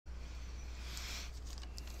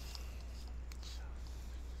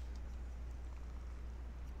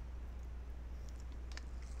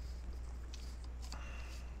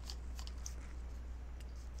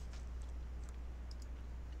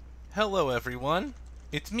Hello everyone,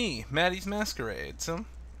 it's me, Maddie's Masquerade.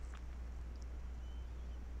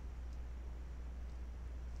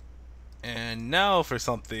 And now for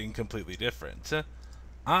something completely different.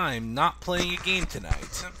 I'm not playing a game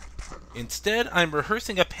tonight. Instead, I'm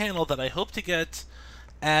rehearsing a panel that I hope to get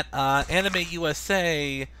at Anime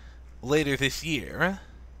USA later this year.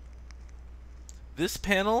 This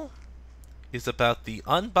panel is about the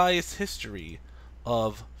unbiased history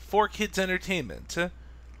of 4Kids Entertainment.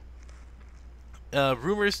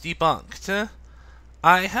 Rumors Debunked.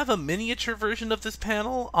 I have a miniature version of this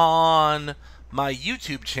panel on my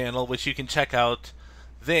YouTube channel, which you can check out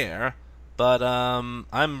there. But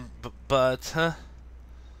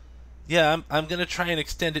yeah, I'm gonna try and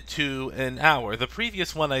extend it to an hour. The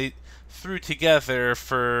previous one I threw together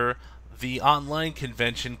for the online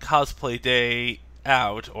convention Cosplay Day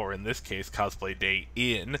Out, or in this case, Cosplay Day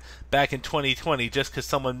In, back in 2020, just because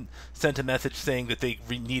someone sent a message saying that they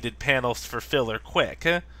needed panels for filler quick.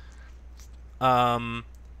 Well,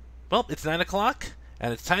 it's 9 o'clock,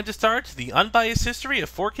 and it's time to start the unbiased history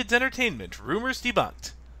of 4Kids Entertainment, Rumors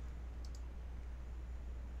Debunked.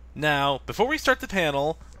 Now, before we start the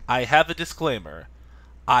panel, I have a disclaimer.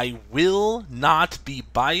 I will not be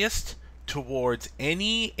biased towards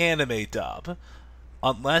any anime dub,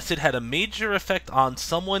 unless it had a major effect on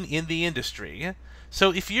someone in the industry.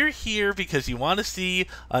 So if you're here because you want to see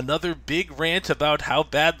another big rant about how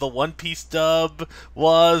bad the One Piece dub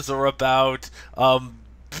was, or about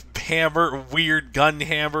weird gun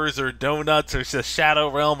hammers or donuts or the Shadow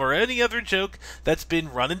Realm or any other joke that's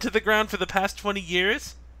been run into the ground for the past 20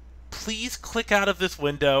 years, please click out of this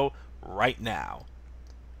window right now.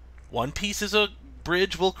 One Piece is a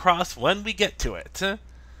bridge we'll cross when we get to it.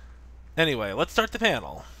 Anyway, let's start the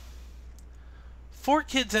panel.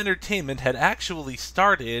 4Kids Entertainment had actually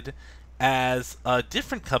started as a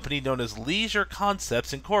different company known as Leisure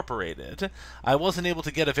Concepts Incorporated. I wasn't able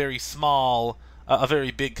to get a very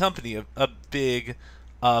big company, a big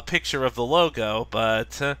picture of the logo,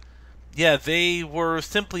 but yeah, they were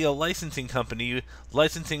simply a licensing company,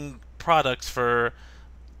 licensing products for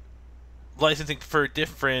different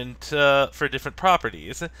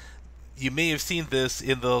properties. You may have seen this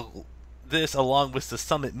in this along with the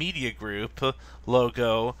Summit Media Group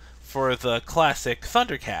logo for the classic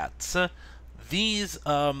Thundercats. These,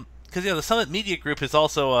 because yeah, the Summit Media Group is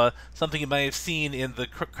also something you might have seen in the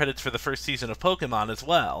credits for the first season of Pokemon as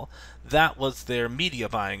well. That was their media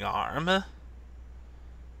buying arm,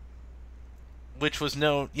 which was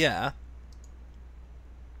known, yeah.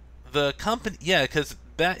 The company, yeah, because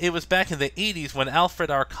it was back in the 80s when Alfred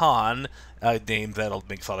R. Kahn, a name that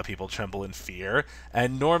makes a lot of people tremble in fear,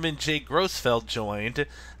 and Norman J. Grossfeld joined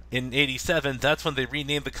in 87. That's when they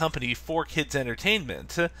renamed the company 4Kids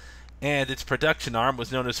Entertainment, and its production arm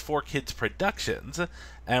was known as 4Kids Productions.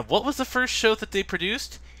 And what was the first show that they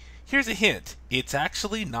produced? Here's a hint. It's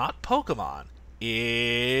actually not Pokemon.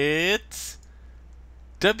 It's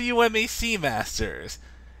WMAC Masters.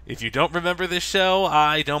 If you don't remember this show,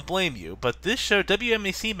 I don't blame you, but this show,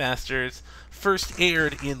 WMAC Masters, first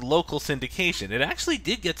aired in local syndication. It actually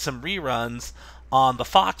did get some reruns on the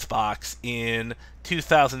Fox box in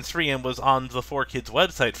 2003 and was on the 4Kids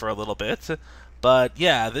website for a little bit. But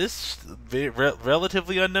yeah, this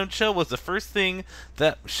relatively unknown show was the first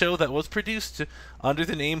show that was produced under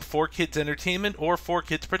the name 4Kids Entertainment or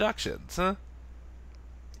 4Kids Productions.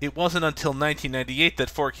 It wasn't until 1998 that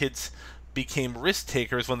 4Kids became risk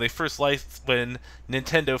takers when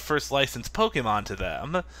Nintendo first licensed Pokemon to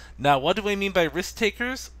them. Now, what do I mean by risk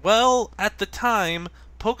takers? Well, at the time,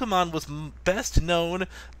 Pokemon was best known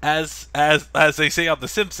as they say on The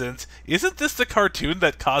Simpsons, isn't this the cartoon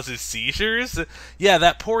that causes seizures? Yeah,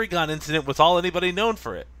 that Porygon incident was all anybody known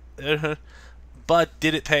for it. But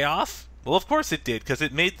did it pay off? Well, of course it did, because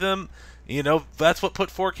it made them, that's what put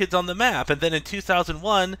 4Kids on the map. And then in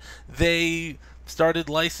 2001, they started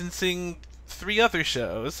licensing 3 other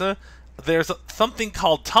shows. There's something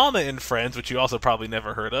called Tama and Friends, which you also probably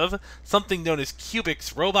never heard of. Something known as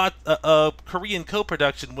Cubix Robot, a Korean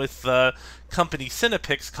co-production with the company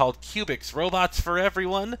Cinepix called Cubix Robots for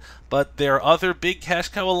Everyone. But their other big cash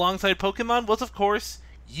cow alongside Pokemon was, of course,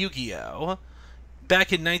 Yu-Gi-Oh!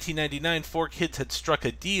 Back in 1999, 4Kids had struck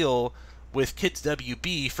a deal with Kids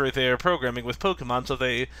WB for their programming with Pokemon, so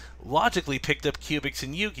they logically picked up Cubix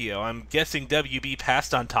and Yu-Gi-Oh! I'm guessing WB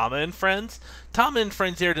passed on Tama and Friends? Tama and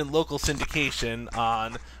Friends aired in local syndication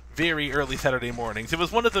on very early Saturday mornings. It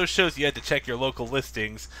was one of those shows you had to check your local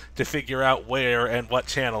listings to figure out where and what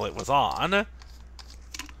channel it was on.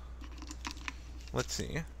 Let's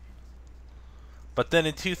see. But then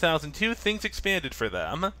in 2002, things expanded for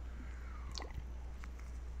them.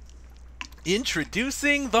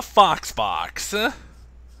 Introducing the Fox Box. The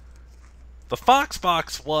Fox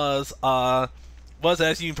Box was,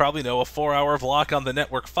 as you probably know, a 4-hour block on the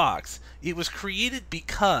network Fox. It was created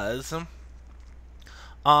because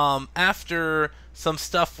after some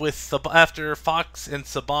stuff with after Fox and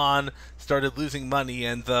Saban started losing money,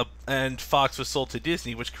 and Fox was sold to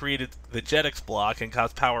Disney, which created the Jetix block and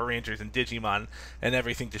caused Power Rangers and Digimon and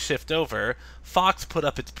everything to shift over, Fox put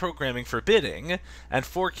up its programming for bidding, and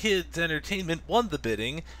 4Kids Entertainment won the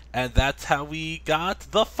bidding, and that's how we got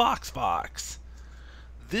the Fox Box.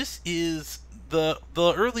 This is the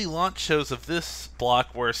early launch shows of this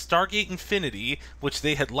block were Stargate Infinity, which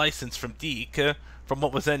they had licensed from DiC, from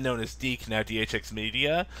what was then known as DiC, now DHX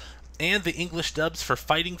Media, and the English dubs for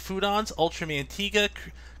Fighting Foodons, Ultraman Tiga,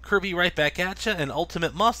 Kirby Right Back Atcha, and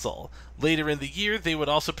Ultimate Muscle. Later in the year, they would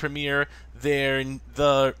also premiere their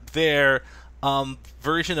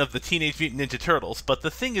version of the Teenage Mutant Ninja Turtles. But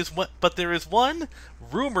there is one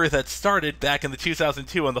rumor that started back in the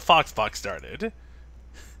 2002 when the Fox Box started.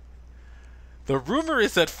 The rumor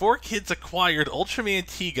is that 4Kids acquired Ultraman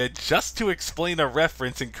Tiga just to explain a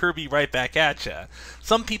reference in Kirby Right Back Atcha.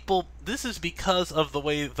 Some people, this is because of the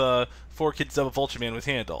way the 4Kids dub of Ultraman was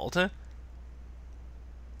handled.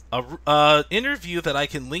 A interview that I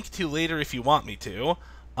can link to later if you want me to,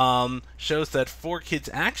 shows that 4Kids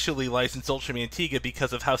actually licensed Ultraman Tiga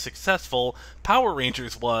because of how successful Power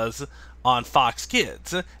Rangers was on Fox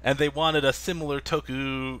Kids, and they wanted a similar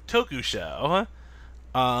toku show.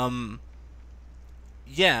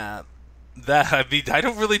 Yeah, I mean, I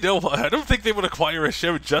don't really know. I don't think they would acquire a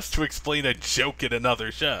show just to explain a joke in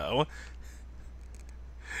another show.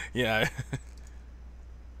 Yeah.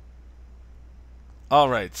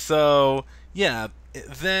 Alright, so, yeah,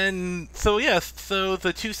 so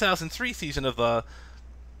the 2003 season of the...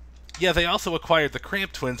 Yeah, they also acquired the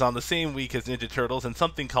Cramp Twins on the same week as Ninja Turtles, and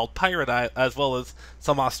something called Pirate Island, as well as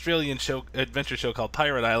some Australian adventure show called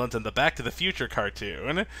Pirate Islands, and the Back to the Future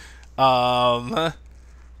cartoon.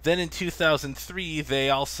 Then in 2003, they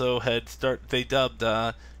also they dubbed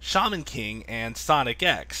Shaman King and Sonic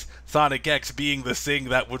X. Sonic X being the thing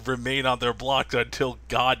that would remain on their block until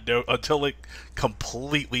until it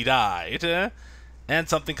completely died. And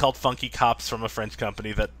something called Funky Cops from a French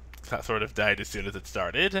company that sort of died as soon as it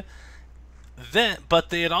started. But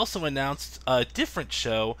they had also announced a different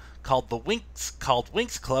show called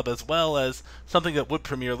Winx Club, as well as something that would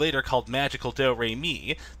premiere later called Magical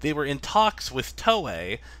Do-Re-Mi. They were in talks with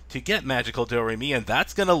Toei to get Magical Do-Re-Mi, and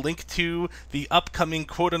that's going to link to the upcoming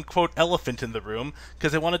quote-unquote elephant in the room,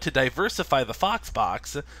 because they wanted to diversify the Fox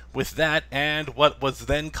Box with that and what was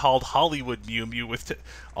then called Hollywood Mew Mew,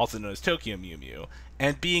 also known as Tokyo Mew Mew.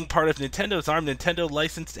 And being part of Nintendo's arm, Nintendo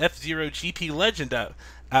licensed F-Zero GP Legend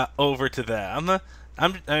over to them.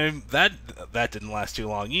 That didn't last too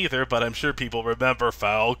long either, but I'm sure people remember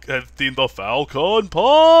have seen the Falcon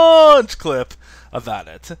Punch clip about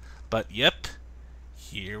it. But yep,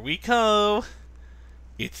 here we go.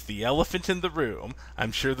 It's the elephant in the room.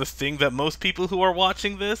 I'm sure the thing that most people who are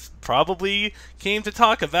watching this probably came to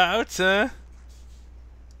talk about,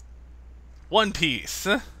 One Piece.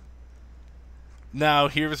 Now,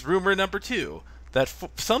 here's rumor number 2. That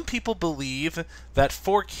some people believe that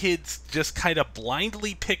 4Kids just kind of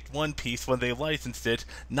blindly picked One Piece when they licensed it,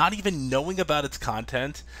 not even knowing about its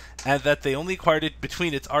content, and that they only acquired it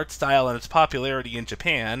between its art style and its popularity in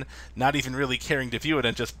Japan, not even really caring to view it,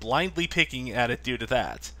 and just blindly picking at it due to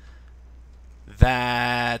that.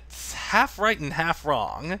 That's half right and half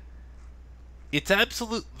wrong. It's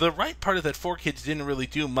the right part of that 4Kids didn't really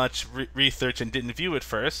do much research and didn't view it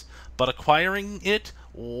first, but acquiring it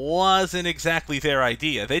wasn't exactly their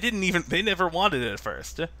idea. They never wanted it at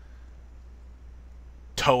first.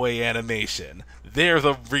 Toei Animation. They're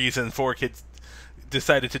the reason 4Kids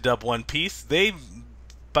decided to dub One Piece.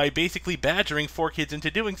 By basically badgering 4Kids into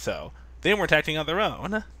doing so. They weren't acting on their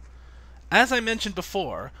own. As I mentioned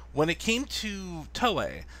before, when it came to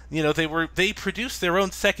Toei, they produced their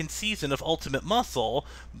own second season of Ultimate Muscle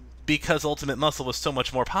because Ultimate Muscle was so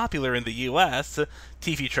much more popular in the US.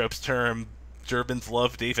 TV Tropes term Germans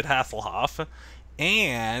love David Hasselhoff,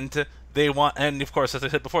 and of course, as I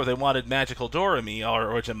said before, they wanted Magical Do-Re-Mi,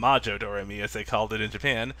 or Majo Do-Re-Mi as they called it in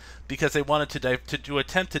Japan, because they wanted to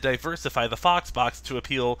attempt to diversify the Fox Box to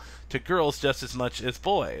appeal to girls just as much as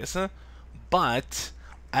boys. But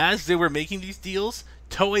as they were making these deals,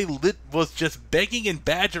 Toei was just begging and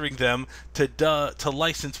badgering them to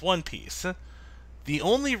license One Piece. The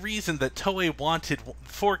only reason that Toei wanted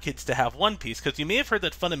 4Kids to have One Piece, because you may have heard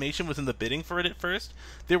that Funimation was in the bidding for it at first,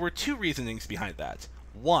 there were two reasonings behind that.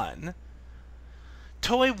 One,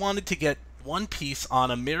 Toei wanted to get One Piece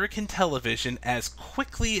on American television as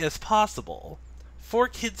quickly as possible.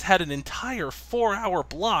 4Kids had an entire 4-hour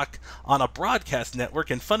block on a broadcast network,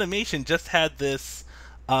 and Funimation just had this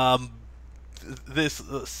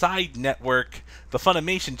side network, the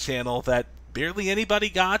Funimation channel, that barely anybody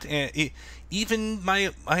got, and even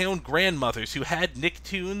my own grandmothers who had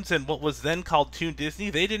Nicktoons and what was then called Toon Disney,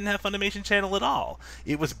 they didn't have Funimation channel at all.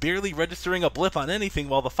 It was barely registering a blip on anything,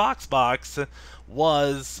 while the Fox box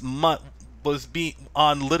was being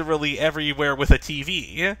on literally everywhere with a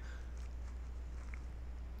TV.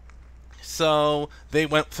 So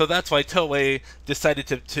that's why Toei decided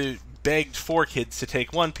to beg 4Kids to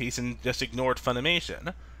take One Piece and just ignored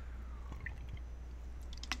Funimation.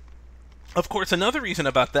 Of course, another reason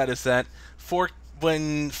about that is that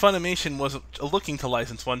when Funimation was looking to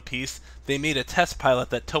license One Piece, they made a test pilot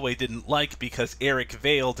that Toei didn't like because Eric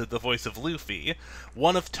Vale did the voice of Luffy.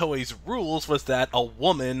 One of Toei's rules was that a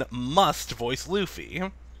woman must voice Luffy.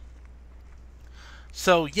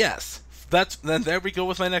 So yes, then there we go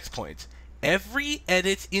with my next point. Every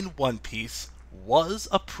edit in One Piece was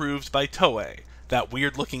approved by Toei. That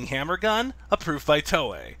weird-looking hammer gun, approved by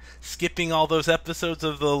Toei. Skipping all those episodes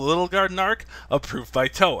of the Little Garden arc, approved by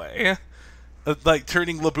Toei. Like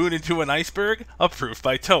turning Laboon into an iceberg, approved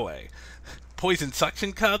by Toei. Poison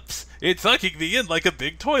suction cups, it's sucking me in like a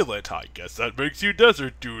big toilet. I guess that makes you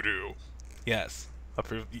desert doo-doo. Yes,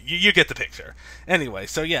 approved. You get the picture. Anyway,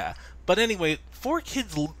 so yeah. But anyway,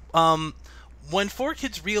 4Kids, when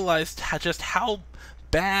 4Kids realized just how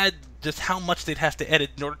much they'd have to edit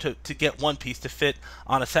in order to get One Piece to fit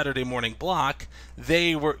on a Saturday morning block,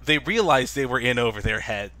 they realized they were in over their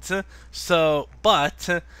heads.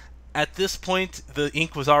 But at this point, the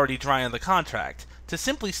ink was already dry on the contract. To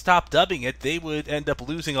simply stop dubbing it, they would end up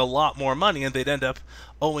losing a lot more money, and they'd end up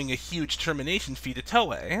owing a huge termination fee to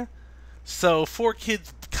Toei. So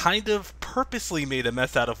 4Kids kind of purposely made a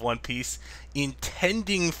mess out of One Piece,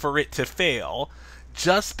 intending for it to fail,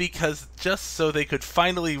 just so they could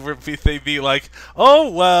finally be like, oh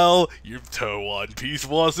well, your One Piece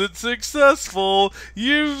wasn't successful.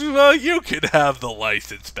 You can have the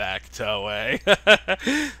license back, Toei.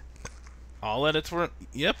 All edits were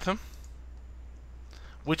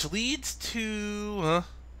which leads to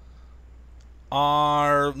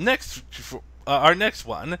our next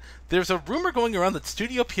one. There's a rumor going around that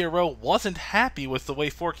Studio Pierrot wasn't happy with the way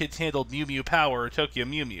 4Kids handled Mew Mew Power or Tokyo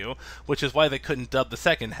Mew Mew, which is why they couldn't dub the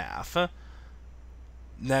second half. And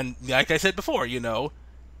then, like I said before,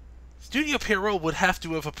 Studio Pierrot would have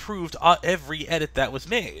to have approved every edit that was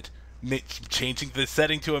made. Changing the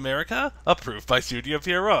setting to America? Approved by Studio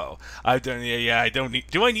Pierrot. I don't need.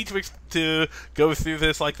 Do I need to go through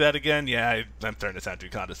this like that again? Yeah, I'm starting to sound too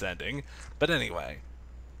condescending. But anyway.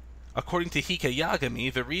 According to Hika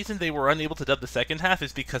Yagami, the reason they were unable to dub the second half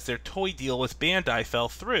is because their toy deal with Bandai fell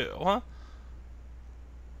through.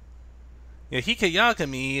 Yeah, Hika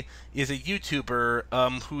Yagami is a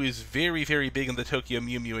YouTuber who is very, very big in the Tokyo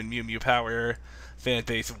Mew Mew and Mew Mew Power fan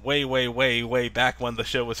base way back when the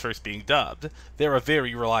show was first being dubbed. They're a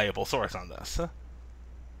very reliable source on this.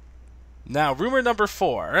 Now, rumor number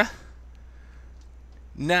 4.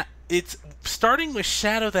 Now, it's starting with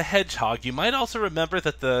Shadow the Hedgehog. You might also remember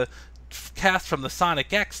that the cast from the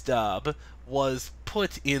Sonic X dub was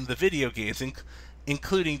put in the video games,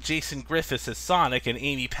 including Jason Griffiths as Sonic and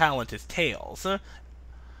Amy Pallant as Tails.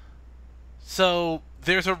 So,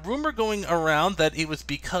 there's a rumor going around that it was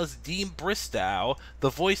because Dean Bristow, the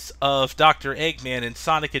voice of Dr. Eggman in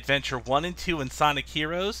Sonic Adventure 1 and 2 and Sonic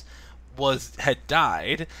Heroes, had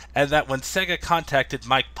died, and that when Sega contacted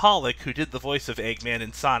Mike Pollock, who did the voice of Eggman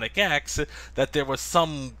in Sonic X, that there was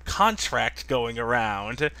some contract going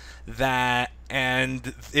around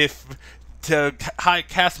and if to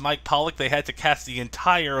cast Mike Pollock, they had to cast the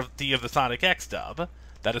entirety of the Sonic X dub.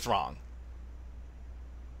 That is wrong.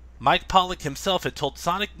 Mike Pollock himself had told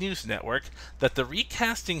Sonic News Network that the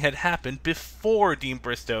recasting had happened before Dean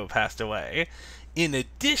Bristow passed away. In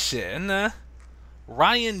addition,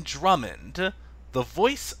 Ryan Drummond, the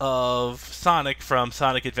voice of Sonic from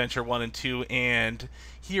Sonic Adventure 1 and 2 and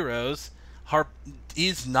Heroes,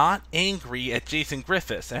 is not angry at Jason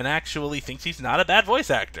Griffiths and actually thinks he's not a bad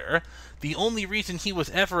voice actor. The only reason he was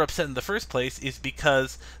ever upset in the first place is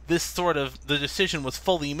because the decision was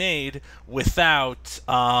fully made without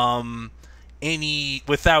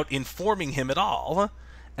informing him at all.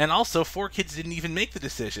 And also, 4Kids didn't even make the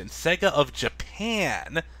decision. Sega of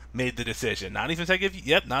Japan made the decision. Not even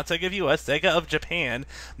Sega, not Sega of US. Sega of Japan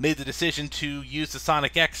made the decision to use the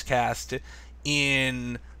Sonic X cast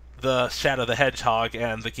in the Shadow the Hedgehog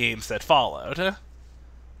and the games that followed.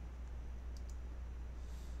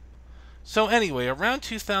 So anyway, around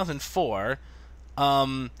 2004,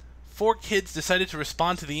 4Kids decided to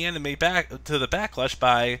respond to the backlash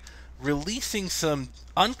by releasing some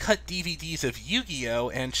uncut DVDs of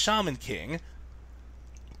Yu-Gi-Oh! And Shaman King.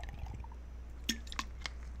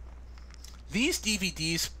 These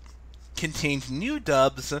DVDs contained new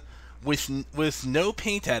dubs with no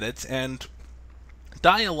paint edits and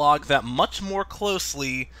dialogue that much more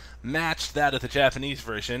closely matched that of the Japanese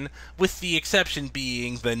version, with the exception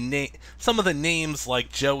being some of the names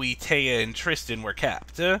like Joey, Taya, and Tristan were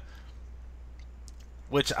kept.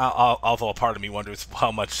 Which, although a part of me wonders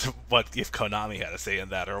what if Konami had to say in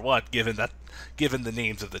that, or what, given the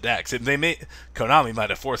names of the decks. Konami might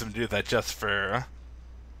have forced them to do that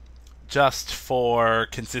just for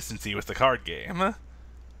consistency with the card game.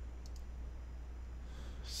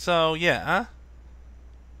 So yeah.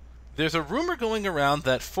 There's a rumor going around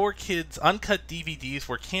that 4Kids uncut DVDs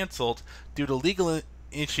were canceled due to legal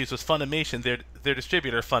issues with Funimation, their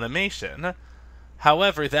distributor Funimation.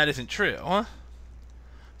 However, that isn't true.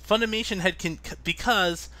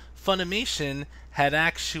 Because Funimation had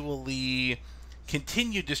actually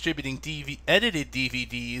continued distributing edited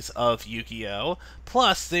DVDs of Yu-Gi-Oh!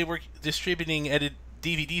 Plus, they were distributing edited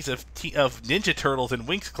DVDs of Ninja Turtles and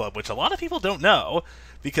Winx Club, which a lot of people don't know,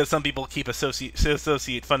 because some people associate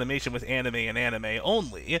Funimation with anime and anime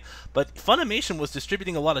only, but Funimation was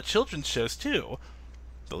distributing a lot of children's shows too.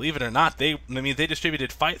 Believe it or not, they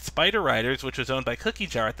distributed Spider Riders, which was owned by Cookie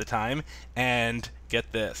Jar at the time, and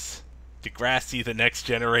get this, Degrassi: The Next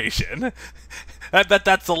Generation. I bet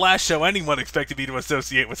that's the last show anyone expected me to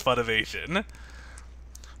associate with Funimation.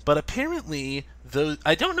 But apparently,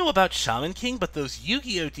 I don't know about Shaman King, but those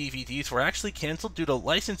Yu-Gi-Oh! DVDs were actually canceled due to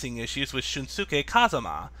licensing issues with Shunsuke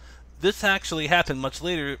Kazama. This actually happened much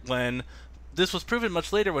later this was proven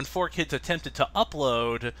much later when 4Kids attempted to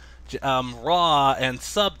upload raw and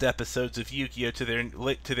subbed episodes of Yu-Gi-Oh! to their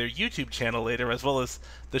YouTube channel later, as well as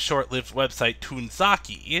the short-lived website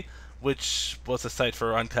Toonzaki, which was a site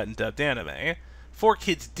for uncut and dubbed anime.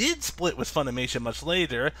 4Kids did split with Funimation much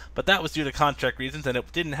later, but that was due to contract reasons, and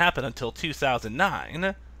it didn't happen until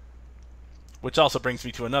 2009. Which also brings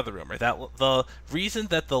me to another rumor, that the reason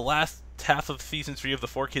that the last half of Season 3 of the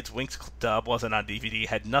 4Kids Winx dub wasn't on DVD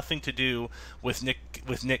had nothing to do with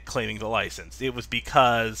Nick claiming the license. It was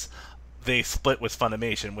because they split with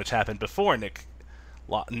Funimation, which happened before Nick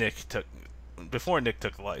took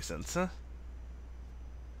the license.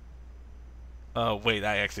 Oh, wait,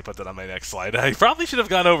 I actually put that on my next slide. I probably should have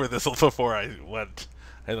gone over this before I looked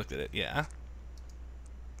at it, yeah.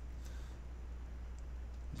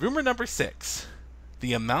 Rumor number 6.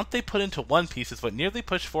 The amount they put into One Piece is what nearly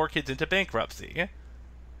pushed 4Kids into bankruptcy.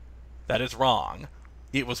 That is wrong.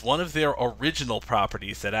 It was one of their original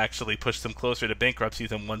properties that actually pushed them closer to bankruptcy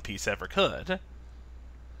than One Piece ever could.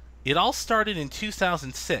 It all started in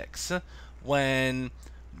 2006, when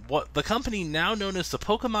the company now known as the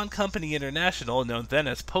Pokemon Company International, known then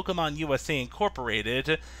as Pokemon USA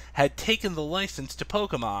Incorporated, had taken the license to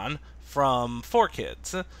Pokemon from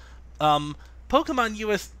 4Kids.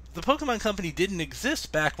 The Pokemon Company didn't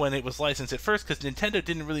exist back when it was licensed at first, because Nintendo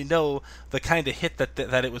didn't really know the kind of hit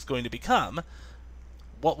that it was going to become.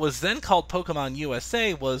 What was then called Pokemon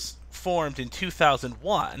USA was formed in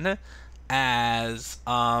 2001 as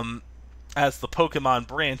the Pokemon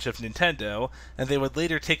branch of Nintendo, and they would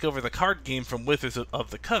later take over the card game from Wizards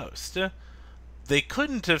of the Coast. They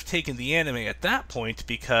couldn't have taken the anime at that point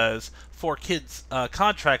because 4Kids'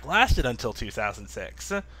 contract lasted until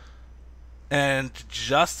 2006. And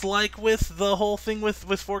just like with the whole thing with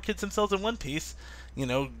 4Kids themselves in One Piece,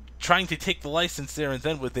 trying to take the license there and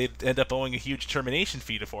then they'd end up owing a huge termination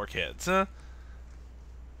fee to 4Kids.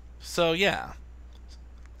 So yeah.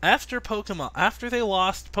 After they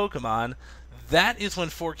lost Pokemon, that is when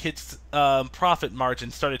 4Kids' profit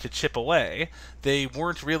margin started to chip away. They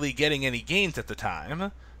weren't really getting any gains at the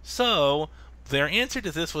time. So their answer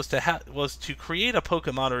to this was to create a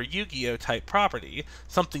Pokemon or Yu-Gi-Oh! Type property,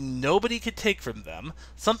 something nobody could take from them,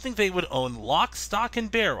 something they would own lock, stock, and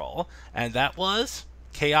barrel, and that was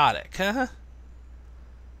Chaotic.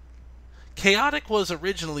 Chaotic was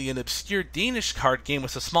originally an obscure Danish card game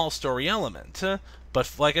with a small story element, but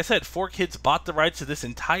like I said, 4Kids bought the rights to this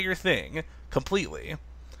entire thing completely.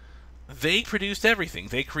 They produced everything.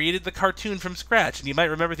 They created the cartoon from scratch, and you might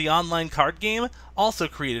remember the online card game, also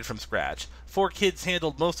created from scratch. 4Kids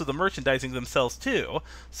handled most of the merchandising themselves too,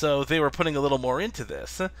 so they were putting a little more into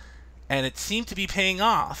this, and it seemed to be paying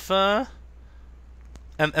off.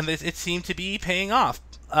 It seemed to be paying off.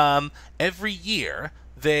 Every year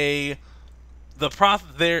they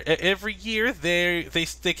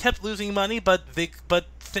kept losing money, but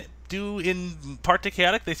due in part to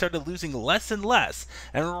Chaotic, they started losing less and less.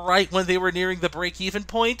 And right when they were nearing the break-even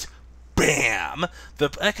point, bam! The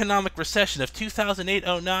economic recession of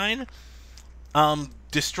 2008-09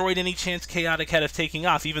 destroyed any chance Chaotic had of taking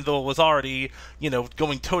off, even though it was already,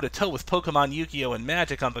 going toe-to-toe with Pokemon, Yu-Gi-Oh! And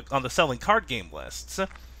Magic on the selling card game lists.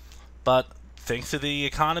 But thanks to the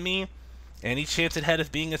economy, any chance it had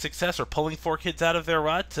of being a success or pulling 4Kids out of their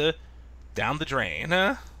rut, down the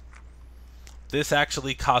drain. This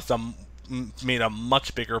actually made a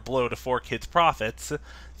much bigger blow to 4Kids' profits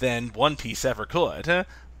than One Piece ever could.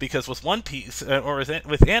 Because with One Piece, or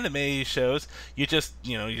with anime shows, you just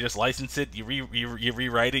license it, you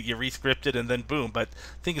rewrite it, you rescript it, and then boom. But the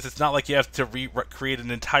thing is, it's not like you have to create an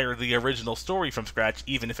entirely original story from scratch,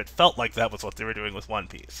 even if it felt like that was what they were doing with One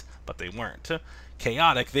Piece. But they weren't.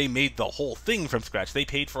 Chaotic, they made the whole thing from scratch. They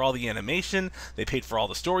paid for all the animation, they paid for all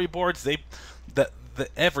the storyboards,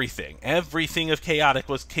 everything of Chaotic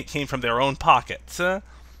came from their own pockets. And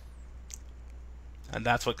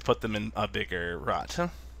that's what put them in a bigger rut.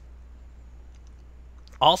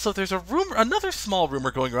 Also, there's another small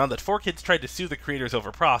rumor going around that 4Kids tried to sue the creators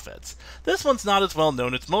over profits. This one's not as well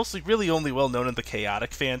known. It's really only well known in the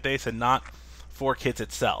Chaotic fan base and not 4Kids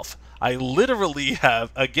itself. I literally have,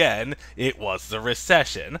 again, it was the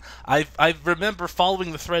recession. I remember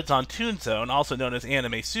following the threads on Toonzone, also known as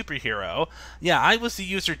Anime Superhero. Yeah, I was the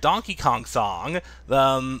user Donkey Kong Song.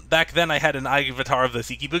 Back then I had an avatar of the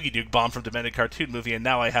Siki Boogie Duke Bomb from Demented Cartoon Movie, and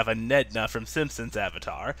now I have a Nedna from Simpsons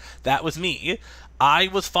avatar. That was me. I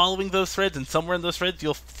was following those threads, and somewhere in those threads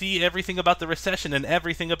you'll see everything about the recession and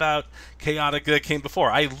everything about Chaotic that came before.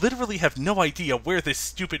 I literally have no idea where this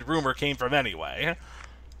stupid rumor came from anyway.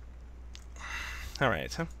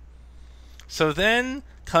 Alright. So then,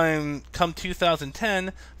 come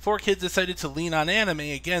 2010, 4Kids decided to lean on anime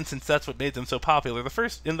again, since that's what made them so popular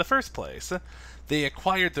in the first place. They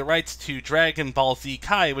acquired the rights to Dragon Ball Z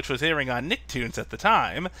Kai, which was airing on Nicktoons at the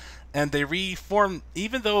time, and they reformed,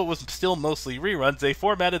 even though it was still mostly reruns, they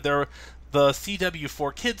formatted the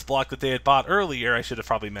CW4Kids block that they had bought earlier, I should have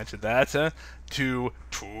probably mentioned that, to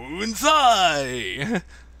Toonsai!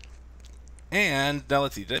 And, now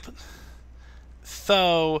let's see,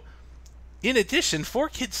 so, in addition,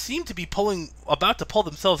 4Kids seemed to be about to pull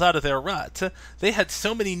themselves out of their rut. They had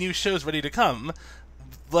so many new shows ready to come.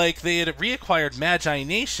 Like, they had reacquired Magi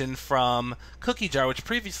Nation from Cookie Jar, which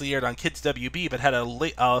previously aired on Kids WB, but had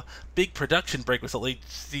a big production break with a late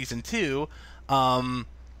Season 2.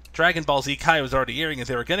 Dragon Ball Z Kai was already airing, and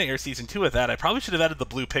they were going to air Season 2 of that. I probably should have added the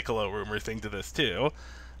Blue Piccolo rumor thing to this, too.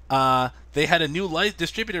 They had a new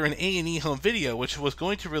distributor in A&E Home Video, which was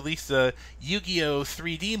going to release the Yu-Gi-Oh!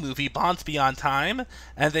 3D movie Bonds Beyond Time,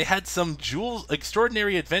 and they had some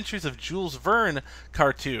Extraordinary Adventures of Jules Verne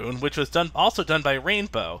cartoon, which was also done by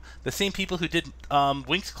Rainbow, the same people who did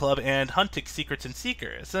Winx Club and Hunting Secrets and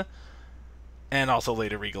Seekers, and also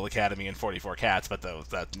later Regal Academy and 44 Cats, but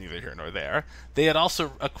that's neither here nor there. They had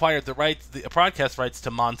also acquired the broadcast rights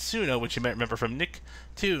to Monsuno, which you might remember from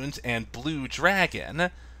Nicktoons, and Blue Dragon,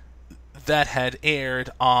 that had aired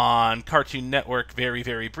on Cartoon Network very,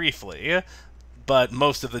 very briefly, but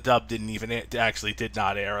most of the dub did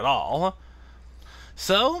not air at all.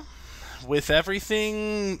 So, with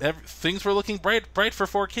everything, things were looking bright for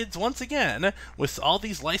 4Kids once again. With all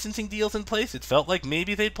these licensing deals in place, it felt like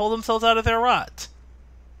maybe they'd pull themselves out of their rut.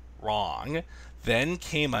 Wrong. Then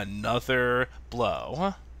came another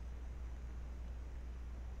blow.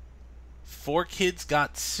 4Kids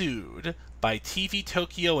got sued by TV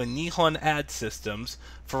Tokyo and Nihon Ad Systems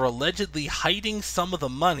for allegedly hiding some of the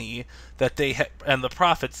money that and the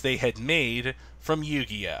profits they had made from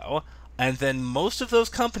Yu-Gi-Oh! And then most of those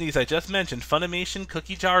companies I just mentioned, Funimation,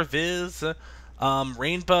 Cookie Jar, Viz,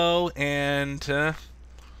 Rainbow, and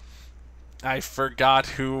I forgot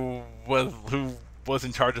who was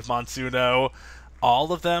in charge of Monsuno,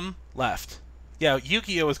 all of them left. Yeah,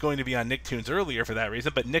 Yu-Gi-Oh! Was going to be on Nicktoons earlier for that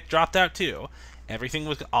reason, but Nick dropped out too. Everything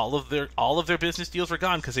was all of their business deals were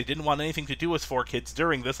gone because they didn't want anything to do with 4Kids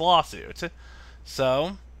during this lawsuit.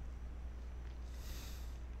 So,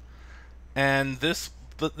 and the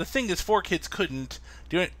thing is, 4Kids couldn't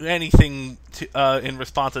do anything in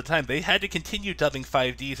response at the time. They had to continue dubbing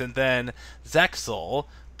 5Ds and then Zexal,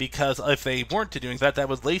 because if they weren't doing that, that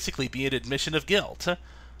would basically be an admission of guilt.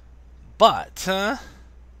 But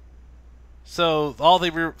So they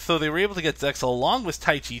were able to get Zexal along with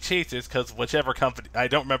Tai Chi Chasers, because whichever company, I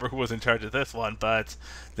don't remember who was in charge of this one, but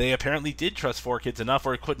they apparently did trust 4Kids enough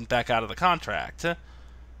where it couldn't back out of the contract.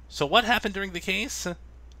 So what happened during the case?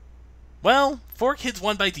 Well, 4Kids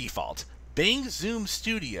won by default. Bang Zoom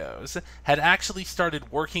Studios had actually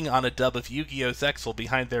started working on a dub of Yu-Gi-Oh! Zexal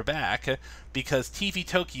behind their back because TV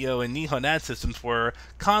Tokyo and Nihon Ad Systems were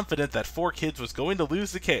confident that 4Kids was going to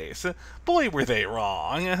lose the case. Boy, were they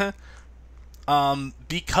wrong.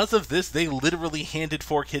 Because of this, they literally handed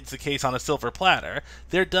 4Kids the case on a silver platter.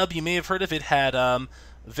 Their dub, you may have heard of it, had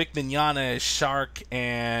Vic Mignogna as Shark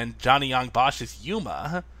and Johnny Young Bosch as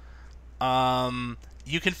Yuma.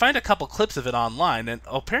 You can find a couple clips of it online, and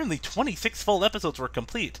apparently 26 full episodes were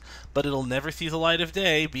complete, but it'll never see the light of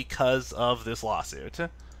day because of this lawsuit.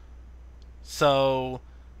 So,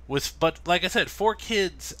 but like I said,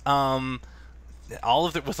 4Kids,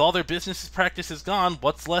 with all their business practices gone,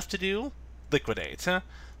 what's left to do? Liquidate.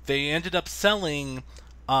 They ended up selling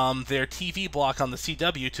their TV block on the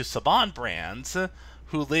CW to Saban Brands,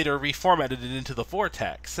 who later reformatted it into the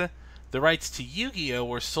Vortex. The rights to Yu-Gi-Oh!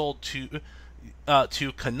 Were sold to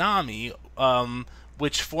Konami,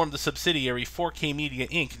 which formed the subsidiary 4K Media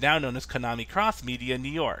Inc., now known as Konami Cross Media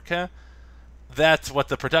New York. That's what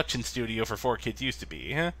the production studio for 4Kids used to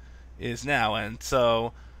be, is now. And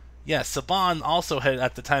so, yeah, Saban also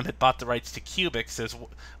at the time had bought the rights to Cubix,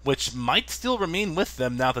 which might still remain with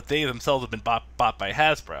them now that they themselves have been bought by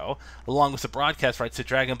Hasbro, along with the broadcast rights to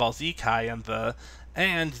Dragon Ball Z Kai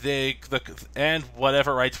and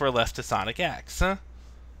whatever rights were left to Sonic X.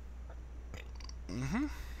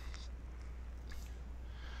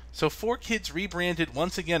 So 4Kids rebranded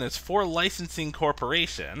once again as 4 Licensing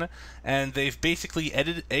Corporation, and they've basically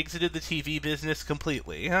exited the TV business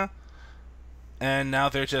completely. And now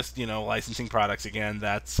they're just, licensing products again.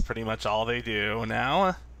 That's pretty much all they do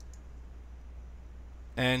now.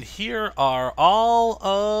 And here's all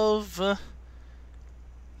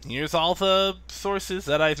the sources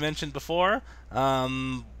that I've mentioned before.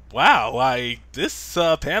 Wow, this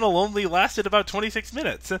panel only lasted about 26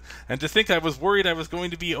 minutes, and to think I was worried I was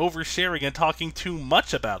going to be oversharing and talking too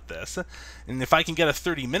much about this. And if I can get a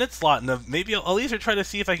 30-minute slot, maybe I'll either try to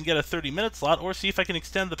see if I can get a 30-minute slot, or see if I can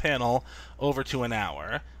extend the panel over to an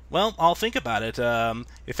hour. Well, I'll think about it.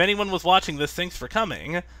 If anyone was watching this, thanks for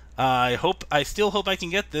coming. I still hope I can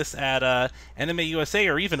get this at Anime USA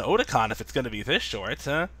or even Otakon if it's going to be this short.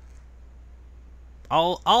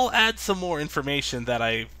 I'll add some more information that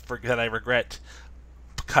I regret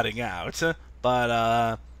cutting out,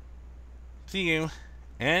 but see you.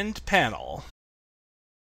 End panel.